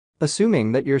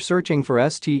Assuming that you're searching for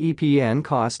STEPN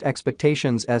cost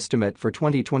expectations estimate for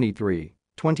 2023,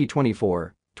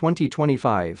 2024,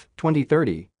 2025,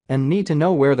 2030, and need to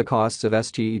know where the costs of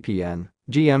STEPN,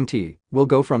 GMT, will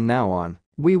go from now on,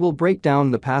 we will break down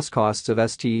the past costs of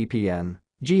STEPN,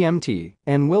 GMT,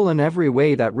 and will in every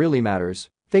way that really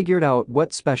matters, figured out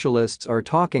what specialists are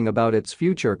talking about its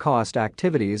future cost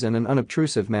activities in an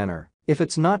unobtrusive manner. If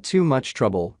it's not too much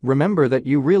trouble, remember that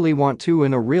you really want to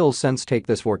in a real sense take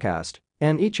this forecast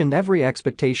and each and every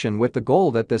expectation with the goal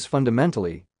that this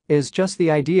fundamentally is just the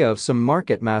idea of some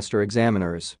market master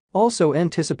examiners. Also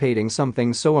anticipating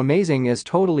something so amazing is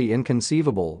totally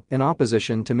inconceivable in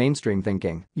opposition to mainstream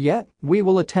thinking. Yet, we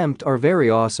will attempt our very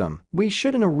awesome. We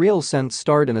should in a real sense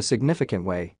start in a significant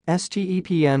way.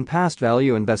 STEPN past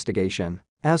value investigation.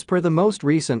 As per the most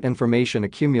recent information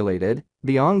accumulated,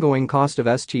 the ongoing cost of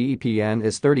STEPN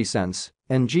is 30 cents,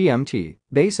 and GMT,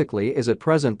 basically is at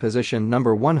present position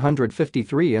number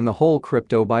 153 in the whole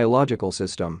crypto biological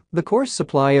system. The course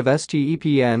supply of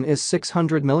STEPN is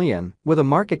 600 million, with a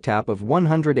market cap of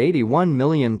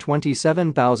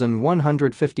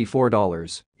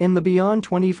 $181,027,154. In the beyond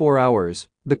 24 hours,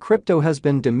 the crypto has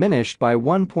been diminished by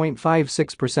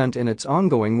 1.56% in its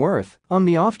ongoing worth. On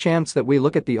the off chance that we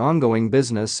look at the ongoing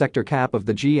business sector cap of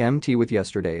the GMT with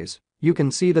yesterday's, you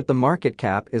can see that the market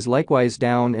cap is likewise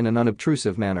down in an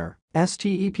unobtrusive manner.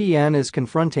 STEPN is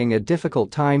confronting a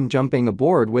difficult time jumping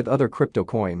aboard with other crypto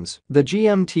coins. The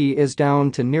GMT is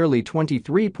down to nearly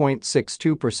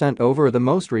 23.62% over the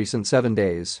most recent 7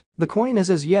 days. The coin is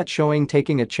as yet showing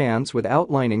taking a chance with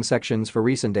outlining sections for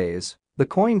recent days. The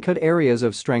coin could areas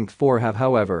of strength for have,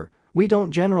 however, we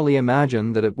don't generally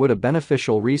imagine that it would a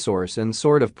beneficial resource in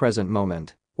sort of present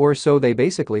moment. Or so they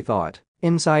basically thought.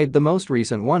 Inside the most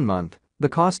recent 1 month, the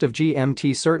cost of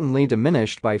GMT certainly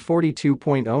diminished by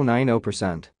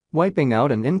 42.090%, wiping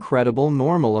out an incredible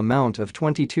normal amount of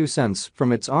 22 cents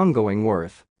from its ongoing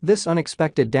worth. This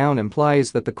unexpected down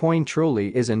implies that the coin truly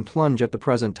is in plunge at the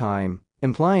present time,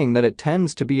 implying that it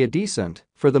tends to be a decent,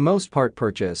 for the most part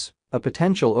purchase, a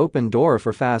potential open door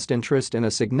for fast interest in a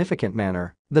significant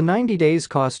manner. The 90 days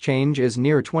cost change is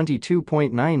near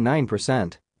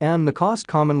 22.99%. And the cost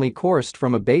commonly coursed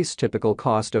from a base typical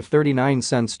cost of 39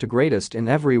 cents to greatest in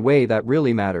every way that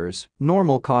really matters,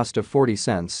 normal cost of 40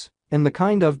 cents, in the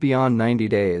kind of beyond 90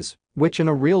 days, which in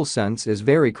a real sense is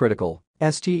very critical.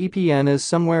 STEPN is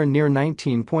somewhere near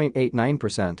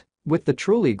 19.89%, with the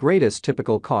truly greatest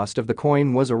typical cost of the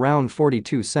coin was around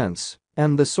 42 cents,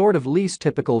 and the sort of least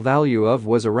typical value of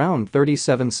was around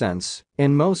 37 cents,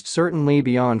 in most certainly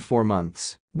beyond 4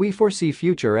 months. We foresee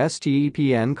future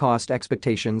STEPN cost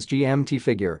expectations GMT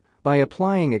figure by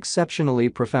applying exceptionally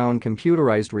profound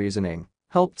computerized reasoning,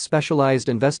 helped specialized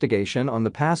investigation on the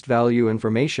past value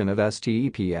information of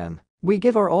STEPN. We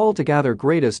give our altogether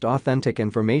greatest authentic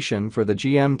information for the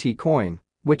GMT coin,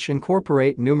 which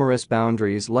incorporate numerous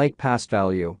boundaries like past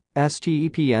value,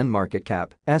 STEPN market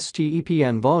cap,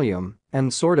 STEPN volume,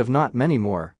 and sort of not many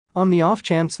more. On the off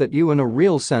chance that you in a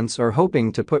real sense are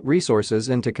hoping to put resources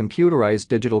into computerized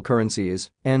digital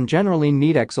currencies and generally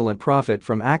need excellent profit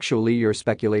from actually your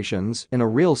speculations in a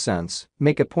real sense,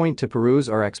 make a point to peruse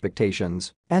our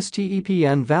expectations.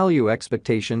 STEPN value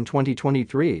expectation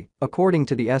 2023, according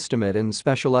to the estimate in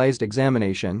specialized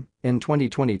examination, in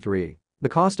 2023. The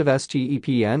cost of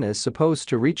STEPN is supposed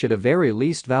to reach at a very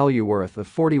least value worth of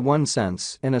 41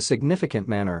 cents in a significant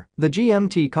manner. The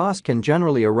GMT cost can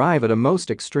generally arrive at a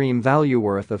most extreme value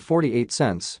worth of 48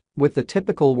 cents, with the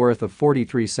typical worth of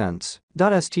 43 cents.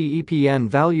 STEPN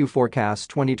value forecast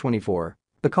 2024.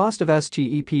 The cost of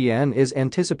STEPN is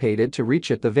anticipated to reach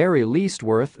at the very least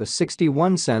worth of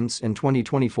 61 cents in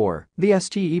 2024. The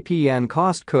STEPN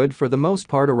cost could for the most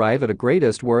part arrive at a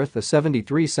greatest worth of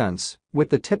 73 cents,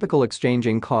 with the typical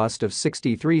exchanging cost of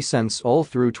 63 cents all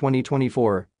through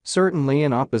 2024, certainly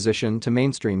in opposition to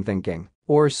mainstream thinking.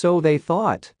 Or so they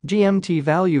thought. GMT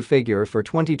value figure for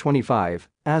 2025,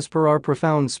 as per our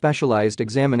profound specialized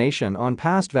examination on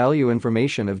past value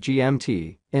information of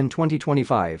GMT, in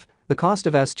 2025, the cost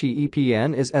of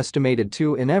STEPN is estimated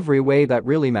to, in every way that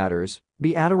really matters,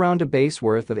 be at around a base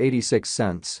worth of 86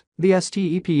 cents. The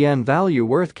STEPN value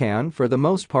worth can, for the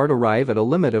most part, arrive at a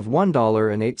limit of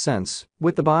 $1.08,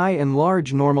 with the by and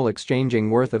large normal exchanging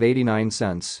worth of 89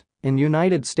 cents. In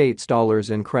United States dollars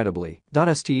incredibly.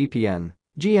 STEPN.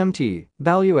 GMT,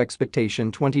 value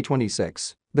expectation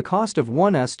 2026. The cost of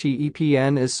one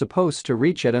STEPN is supposed to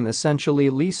reach at an essentially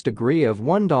least degree of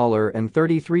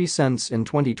 $1.33 in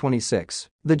 2026.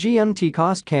 The GMT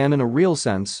cost can in a real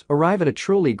sense arrive at a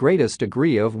truly greatest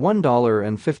degree of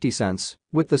 $1.50,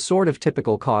 with the sort of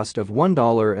typical cost of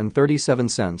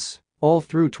 $1.37. all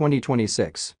through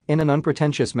 2026. In an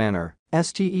unpretentious manner,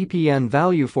 STEPN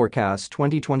Value Forecast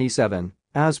 2027.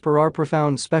 As per our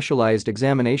profound specialized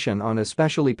examination on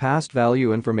especially past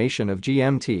value information of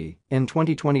GMT, in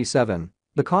 2027,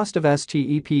 the cost of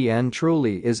STEPN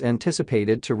truly is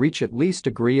anticipated to reach at least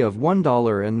degree of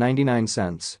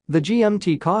 $1.99. The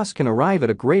GMT cost can arrive at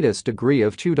a greatest degree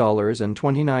of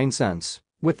 $2.29,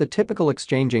 with the typical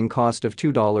exchanging cost of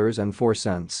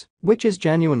 $2.04, which is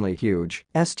genuinely huge.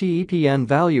 STEPN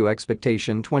Value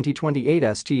Expectation 2028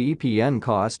 STEPN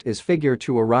cost is figured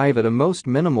to arrive at a most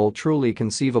minimal truly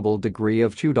conceivable degree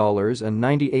of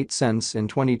 $2.98 in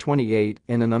 2028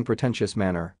 in an unpretentious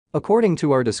manner. According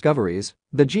to our discoveries,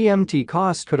 the GMT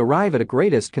cost could arrive at a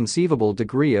greatest conceivable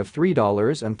degree of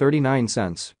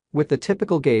 $3.39, with the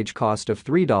typical gauge cost of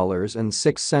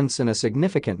 $3.06 in a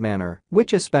significant manner,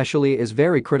 which especially is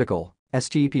very critical.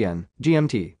 STEPN,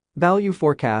 GMT, Value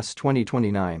Forecast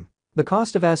 2029. The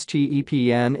cost of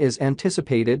STEPN is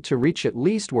anticipated to reach at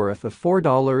least worth of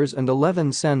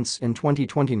 $4.11 in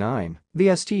 2029. The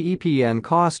STEPN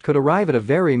cost could arrive at a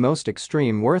very most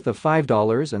extreme worth of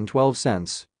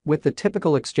 $5.12, with the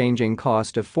typical exchanging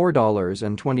cost of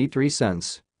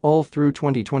 $4.23, all through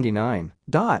 2029.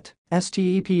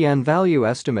 STEPN Value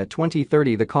Estimate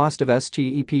 2030. The cost of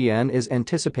STEPN is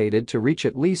anticipated to reach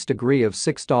at least degree of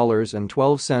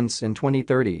 $6.12 in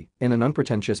 2030, in an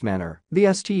unpretentious manner. The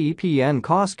STEPN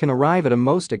cost can arrive at a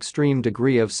most extreme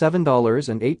degree of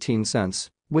 $7.18,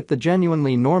 with the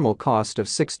genuinely normal cost of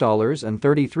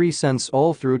 $6.33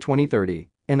 all through 2030,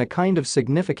 in a kind of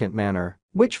significant manner,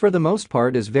 which for the most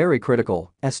part is very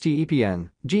critical.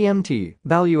 STEPN, GMT,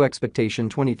 Value Expectation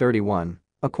 2031.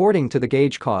 According to the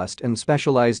gauge cost and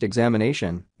specialized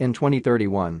examination, in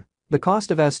 2031, the cost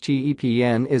of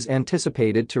STEPN is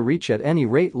anticipated to reach at any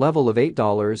rate level of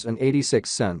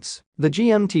 $8.86. The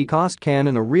GMT cost can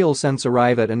in a real sense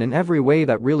arrive at and in every way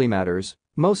that really matters,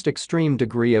 most extreme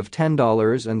degree of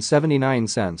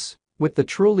 $10.79. With the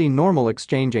truly normal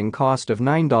exchanging cost of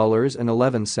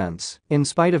 $9.11. In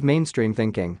spite of mainstream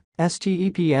thinking,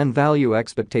 STEPN Value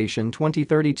Expectation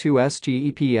 2032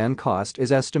 STEPN cost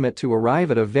is estimate to arrive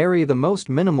at a the most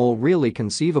minimal really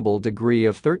conceivable degree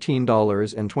of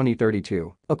 $13 in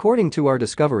 2032. According to our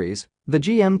discoveries, the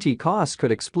GMT cost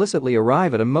could explicitly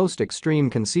arrive at a most extreme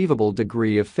conceivable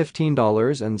degree of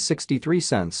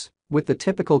 $15.63, with the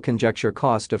typical conjecture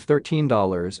cost of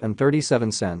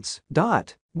 $13.37.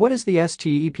 What is the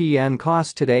STEPN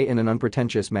cost today in an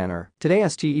unpretentious manner? Today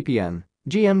STEPN,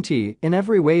 GMT, in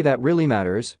every way that really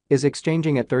matters, is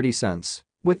exchanging at 30 cents,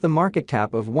 with the market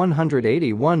cap of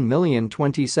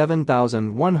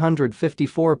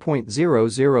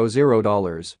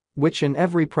 $181,027,154.000, which in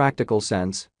every practical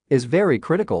sense, is very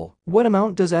critical. What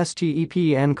amount does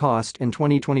STEPN cost in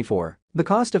 2024? The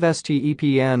cost of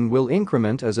STEPN will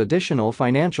increment as additional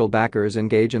financial backers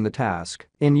engage in the task.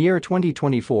 In year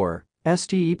 2024,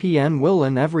 STEPN will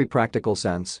in every practical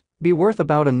sense be worth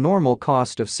about a normal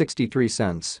cost of 63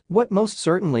 cents. What most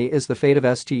certainly is the fate of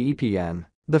STEPN?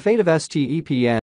 The fate of STEPN